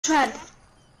head.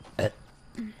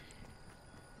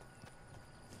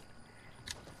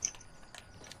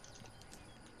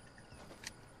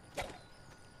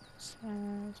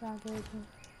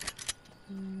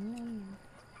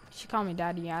 She called me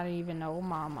daddy, I don't even know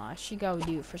mama. She go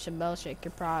do it for some Belchick,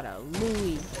 Prada,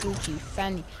 Louis, Gucci,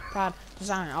 Fendi, Prada,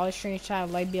 designer, all the strange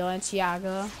child like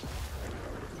Balenciaga.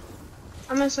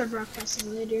 I'm gonna start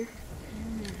broadcasting later.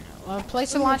 Well,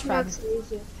 place the launch pad. I'm just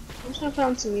gonna put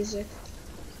on some music.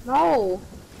 No.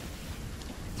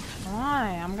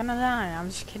 Why? I'm gonna die. I'm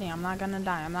just kidding. I'm not gonna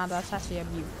die. I'm not that sassy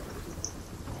of you.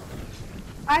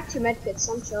 I have 2 medkits,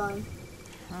 I'm chilling.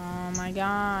 Oh my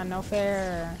god, no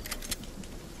fair.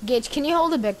 Gage, can you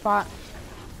hold a big pot?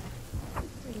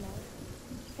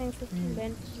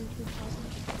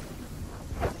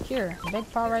 Here,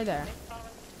 big pot right there.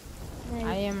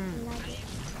 I am...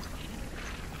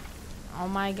 Oh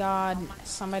my god,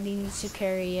 somebody needs to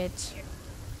carry it.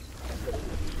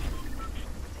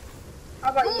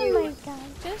 How about you? Oh my god,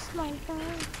 just my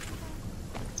god.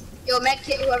 Yo,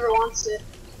 medkit whoever wants it.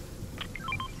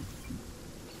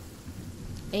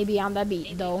 AB on the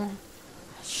beat though.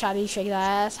 Shotty shake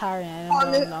that ass hard and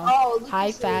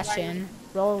high fashion,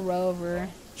 roll over.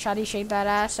 Shotty shake that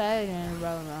ass and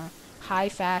roll over. High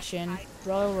fashion,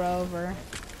 roll over.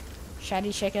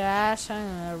 Shotty shake that ass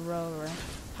and roll over.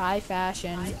 High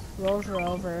fashion, rolls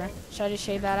over. Shotty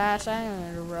shake that ass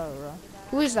and roll over.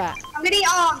 Who is that? I'm getting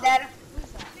dead.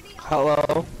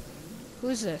 Hello.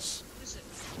 Who's this?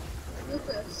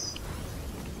 Lucas.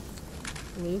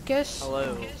 Lucas?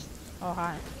 Hello. Oh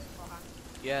hi.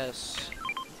 Yes.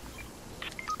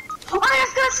 Oh, I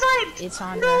just got sniped! It's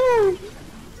on No!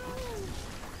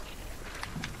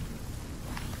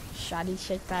 Shotty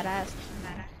shake that ass.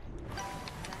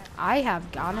 I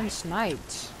have gotten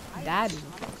sniped. Daddy.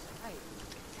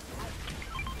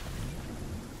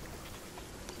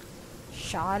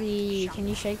 Shotty, can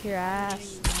you shake your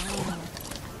ass? No.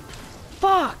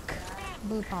 Fuck!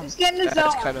 Blue pump. Just get in the zone.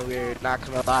 That's kind of weird. Not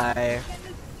gonna lie.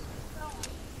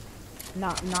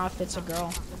 Not if it's a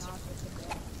girl.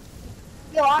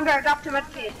 Yo, Andre, I dropped him at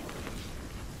kid.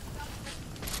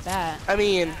 That. I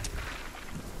mean,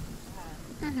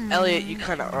 Elliot, you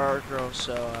kind of are a girl,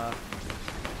 so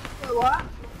Wait, what?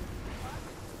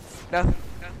 nothing.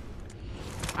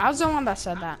 I was the one that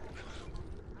said that.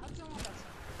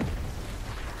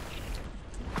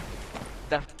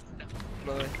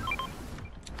 Definitely.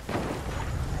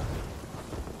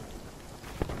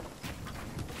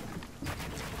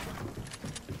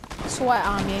 Sweat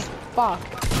on me. Fuck.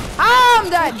 I'm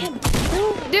dead!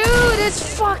 Dude,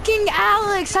 it's fucking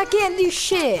Alex! I can't do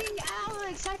shit!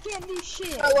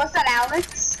 Oh, what's that,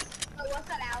 Alex?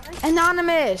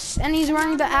 Anonymous! And he's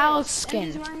wearing the Alex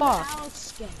skin. Fuck.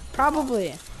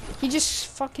 Probably. He just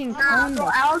fucking cloned Bro,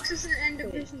 it. Alex is in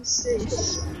Division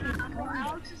 6.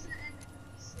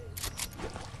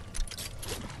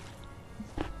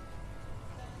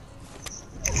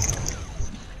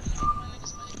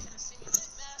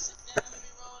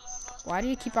 Why do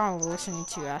you keep on listening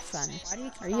to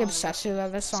FN? Are you obsessed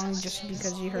with this song just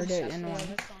because you heard it in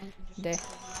one day?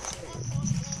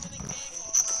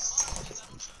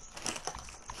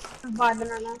 I'm vibing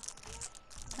right now.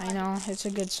 I know, it's a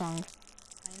good song.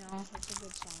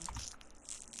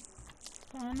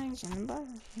 Phonics in the butt.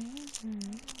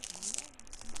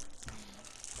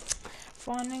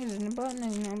 Phonics in the butt, no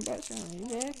butt, so you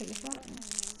back at the front.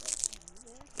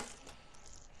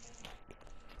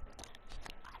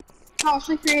 Oh,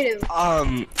 so creative.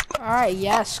 Alright,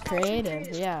 yes, creative,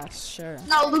 yes, sure.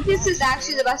 No, Lucas is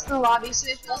actually the best in the lobby, so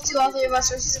if those 2 out of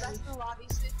us are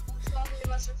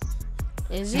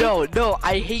Is he? No,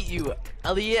 I hate you,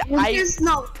 Elliot. Lucas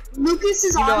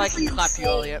is You know I honestly can clap insane.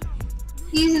 you, Elliot.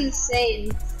 He's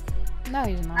insane. No,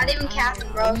 he's not. Not even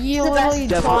capping, bro. You He's the literally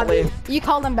best. Definitely. You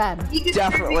called him bad. He could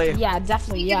Definitely. Yeah,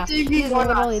 definitely, yeah. He He's could 3v1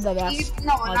 literally us. the best.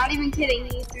 No, Like, not even kidding.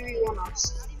 He 3v1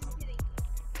 us.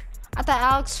 I thought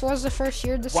Alex was the first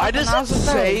year, the Why second, does I it was the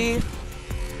third. say?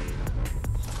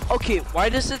 Okay, why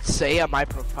does it say on my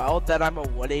profile that I'm a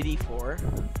 184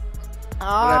 when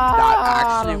I'm not I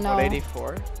actually don't know.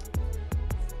 184?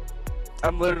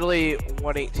 I'm literally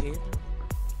 118.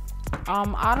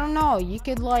 I don't know. You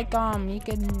could like, yeah,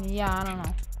 I don't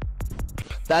know.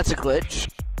 That's a glitch.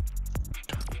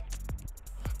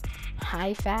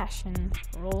 High fashion,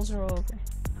 Rolls Rover.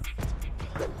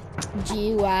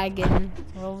 G-Wagon,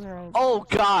 Rolls Rover. Oh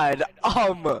God.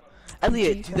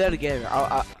 Elliot, do that again.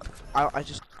 I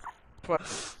just.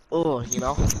 Oh, you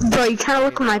know. Bro, you kind of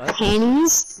look at my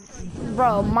panties.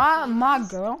 Bro, my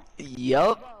girl.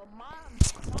 Yup.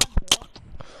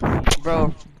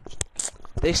 Bro,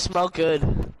 they smell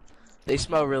good. They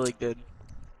smell really good.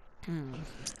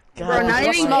 Bro, not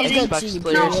even not kidding. good to you,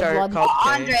 Players period, are blood. called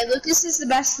Andre, Lucas is the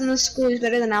best in the school. He's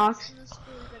better than Alex.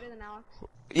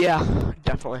 Yeah,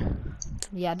 definitely.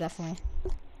 Yeah, definitely. He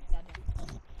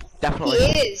Definitely.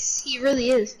 is. He really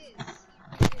is.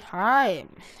 Alright,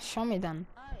 show me then.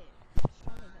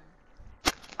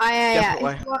 Yeah.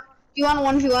 Definitely. You want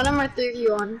 1v1 him or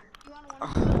 3v1?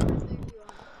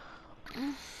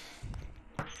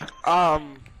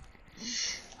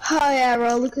 Oh yeah,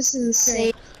 bro. Lucas is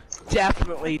insane.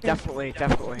 Definitely.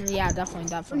 Yeah, definitely.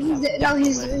 No,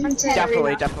 he's insane.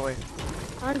 Definitely.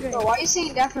 Andre. Bro, why are you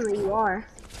saying definitely? You are.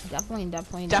 Definitely. Good.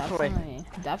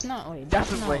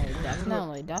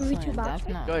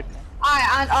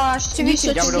 Alright, you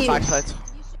switch Yeah, we know teams. backsides.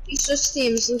 You switch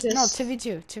teams, Lucas. No,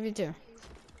 2v2.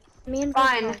 Me and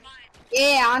Fine.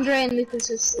 Yeah, Andre and Lucas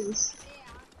switch teams.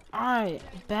 Alright,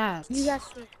 bad. You guys.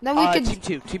 Then we could.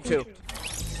 Team 2.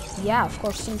 Yeah, of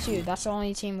course, team 2. That's the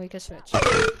only team we could switch.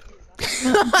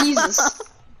 Jesus.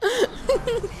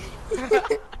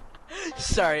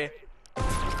 Sorry.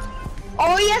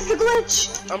 Oh, he has the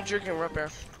glitch. I'm drinking root beer.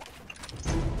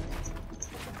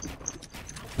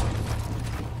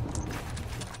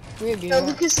 Weird, No,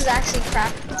 Lucas is actually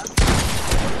crap, bro.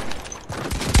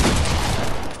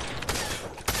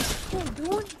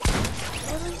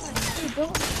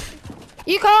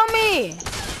 You call me!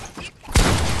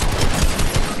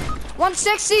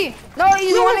 160! No,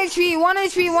 he's 1 HP.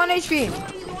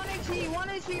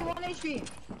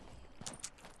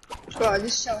 Bro,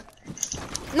 just show.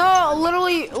 No,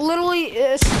 literally,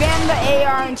 spam the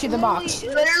AR into the box.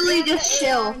 Literally just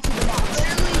chill.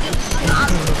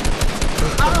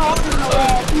 I'm holding the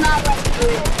wall. I'm not letting you do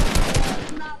it.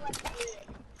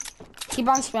 Keep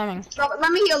on spamming. Bro,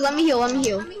 let me heal.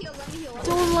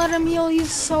 Don't let him heal,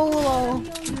 he's so low.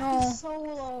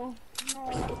 No.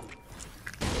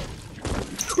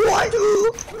 What?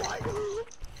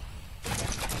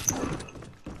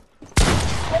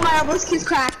 Oh my god, this kid's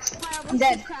cracked. I'm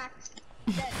dead.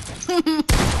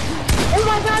 Oh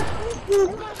my god.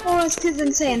 Oh, this kid's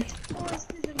insane.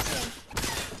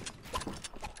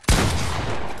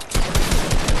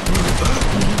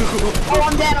 Oh,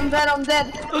 I'm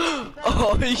dead.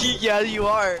 Oh, yeah, you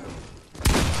are.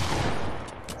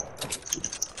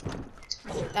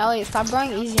 Elliot, stop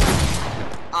going easy on me.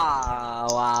 Ah,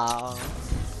 wow.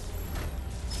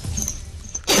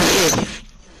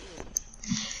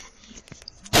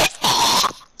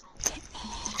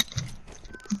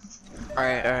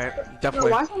 Alright, Bro,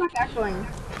 definitely. why is my mic echoing?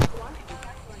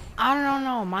 I don't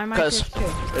know, my mic is too.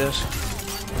 It is.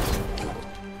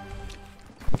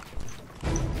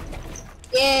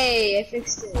 Yay, I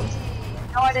fixed it.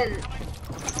 No, I didn't.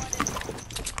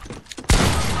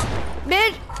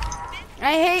 Bitch!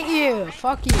 I hate you.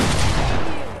 Fuck you.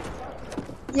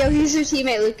 Yo, here's your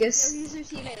teammate, Lucas. You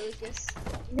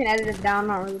can edit it down,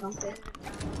 not really, don't care.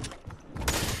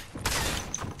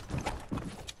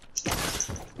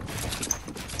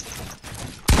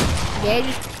 Yeah,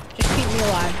 just keep me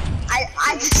alive.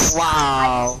 I just.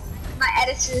 Wow. My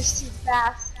editor is too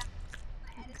fast.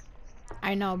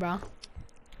 I know, bro.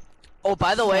 Oh,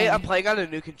 by the way, Same. I'm playing on a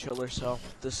new controller, so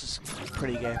this is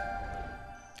pretty gay.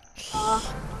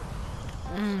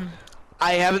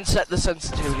 I haven't set the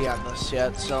sensitivity on this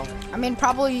yet, so. I mean,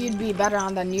 probably you'd be better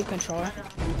on the new controller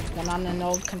than on an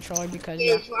old controller because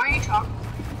yeah. Why are you talking?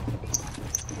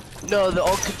 No, the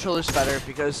old controller's better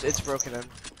because it's broken in.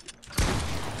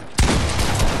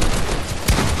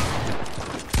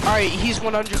 Alright, he's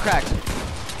 100 cracked.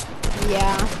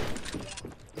 Yeah.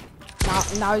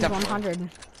 Now he's Definitely. 100.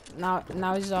 Now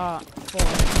he's 4.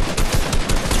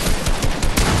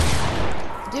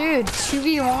 Dude,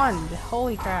 2v1.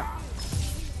 Holy crap.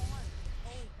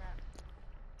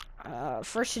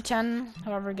 First to 10,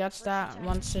 whoever gets that.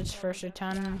 Once it's first to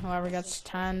 10, whoever gets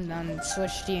 10, then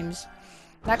switch teams.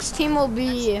 Next team will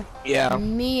be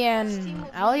me and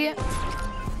Elliot.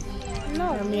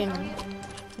 No, or me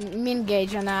and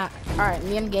Gage and that. Alright,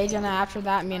 me and Gage and that. After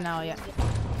that, me and Elliot.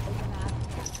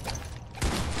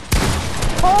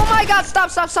 Oh my god, stop!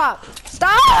 Stop!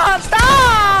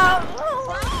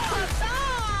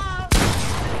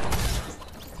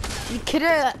 You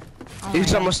could've... Oh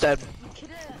He's almost dead.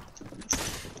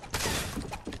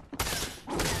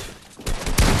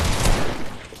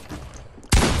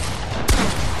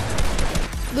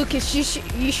 Lucas, you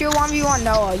should 1v1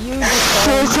 Noah. You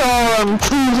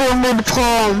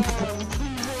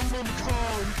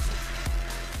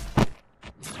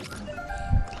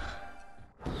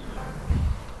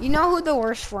You know who the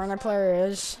worst Fortnite player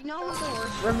is?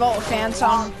 Revolt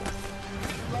Phantom.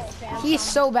 He's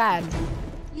so bad.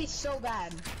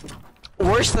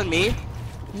 Worse than me?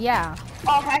 Yeah.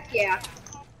 Oh, heck yeah.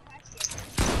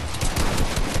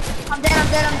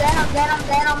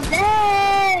 I'm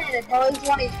dead. Bro, he's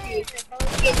 1 HP.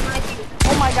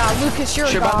 Oh my god, Lucas, you're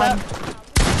Sure a about god. that?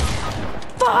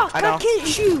 Fuck, I know. I can't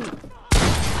shoot.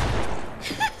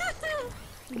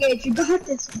 Gage, you got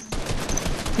this.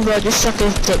 Bro, just suck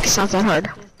his dick. It's not that hard.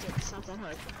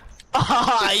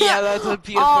 Ah, yeah, that's a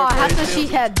PS4 Oh, I have player to too.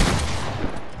 cheat head.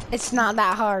 It's not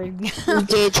that hard.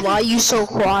 Gage, why are you so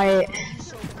quiet?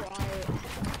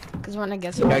 Because when it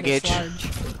gets hard, Yeah, it's Gage. large.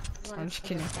 I'm just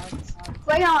kidding.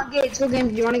 Wait on, Gage. What game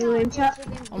do you want to go in chat?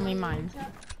 Only mine.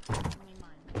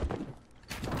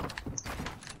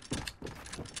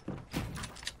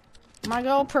 My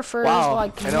girl prefers Wow,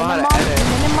 like I know how to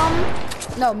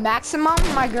edit. maximum.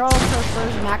 My girl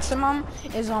prefers maximum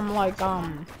is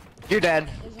You're dead.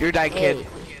 You're dead, kid.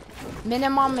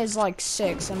 minimum is like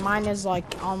 6 and mine is like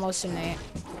almost an 8.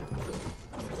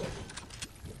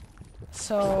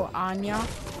 So Anya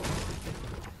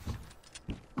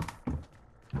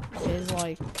is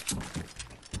like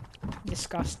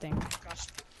disgusting.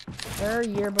 Her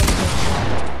yearbook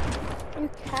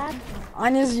picture.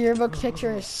 Anya's yearbook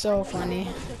picture is so funny.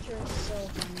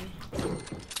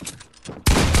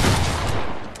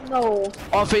 No.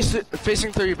 Oh,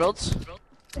 facing through your builds?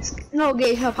 No,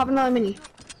 Gage, pop another mini.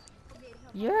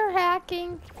 You're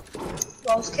hacking.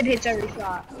 Well, this kid hits every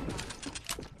shot.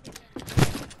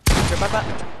 Sure about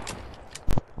that?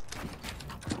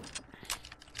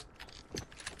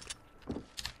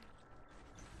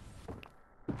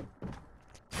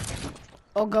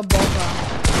 Oga boga.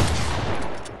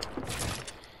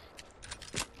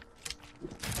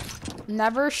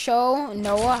 Never show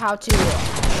Noah how to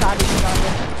shotgun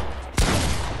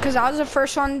stutter. Cause I was the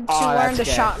first one to learn the that's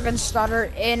gay. shotgun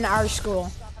stutter in our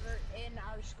school.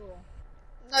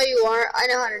 No, you aren't. I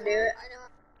know how to do it.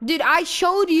 Dude, I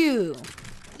showed you.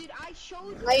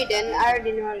 No, you didn't. I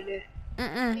already know how to do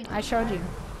it. I showed you.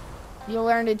 You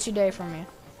learned it today from me.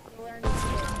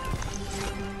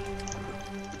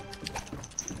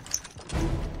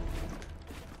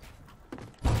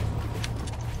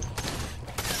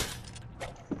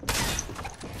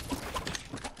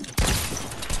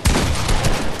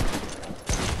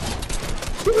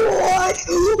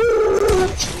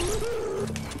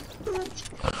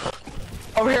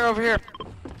 Over here.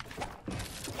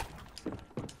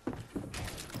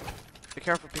 Be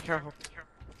careful, be careful.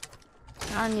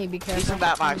 I need to be He's careful. in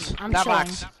that box. I'm that chilling.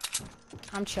 box.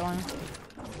 I'm chilling.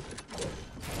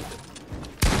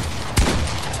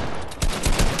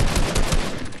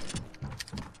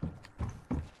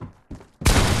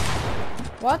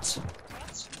 What?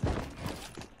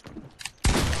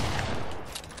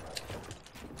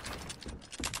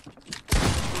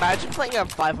 Imagine playing on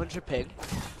 500 ping.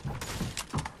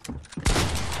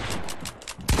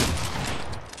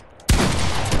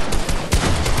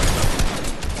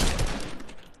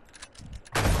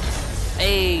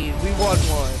 Hey, we won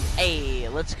one. Hey,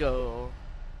 let's go.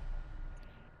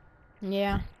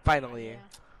 Yeah. Finally.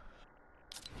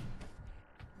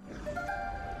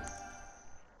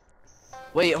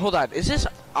 Wait, hold on. Is this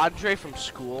Andre from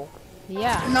school?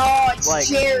 Yeah. No, it's Like-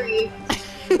 Jerry.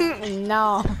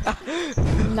 No.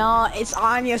 No, it's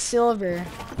Anya Silver.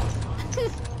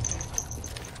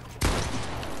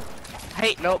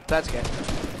 Hey, nope, that's good.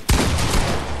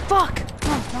 Fuck!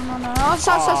 No.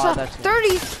 Stop. that's good.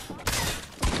 30!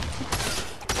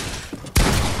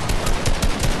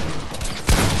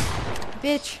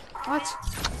 Bitch. What?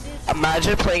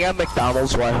 Imagine playing at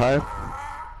McDonald's Wi-Fi.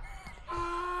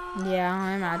 Yeah,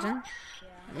 I imagine.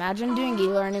 Imagine doing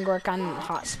e-learning work on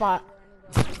hotspot.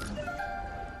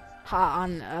 Hot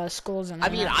on schools and I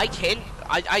mean, I can.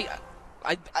 I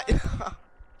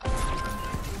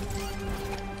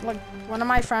like one of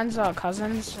my friends'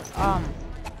 cousins,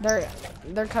 their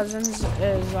cousins is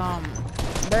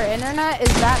their internet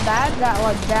is that bad that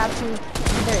like they have to do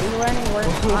their e-learning work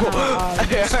on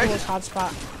a school's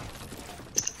hotspot.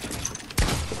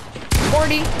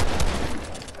 40,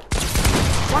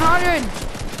 100,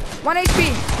 1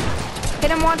 HP.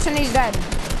 Hit him once and he's dead.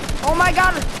 Oh my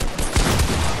god.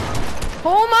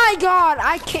 Oh my god,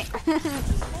 I can't.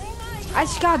 I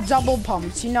just got double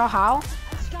pumped. You know how?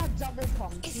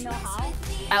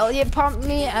 Elliot pumped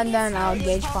me and then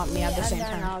Gage pumped me at the same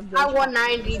time. I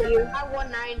 190 you.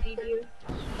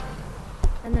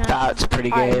 And then That's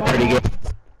pretty good. Pretty good.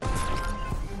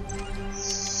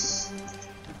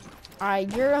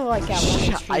 Alright, you're like at 1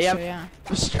 HP, I have so yeah.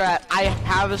 a strat. I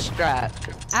have a strat.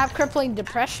 I have crippling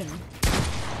depression.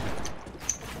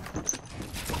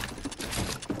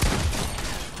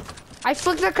 I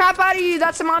flicked the crap out of you.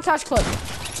 That's a montage clip.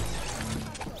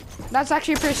 That's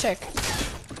actually pretty sick.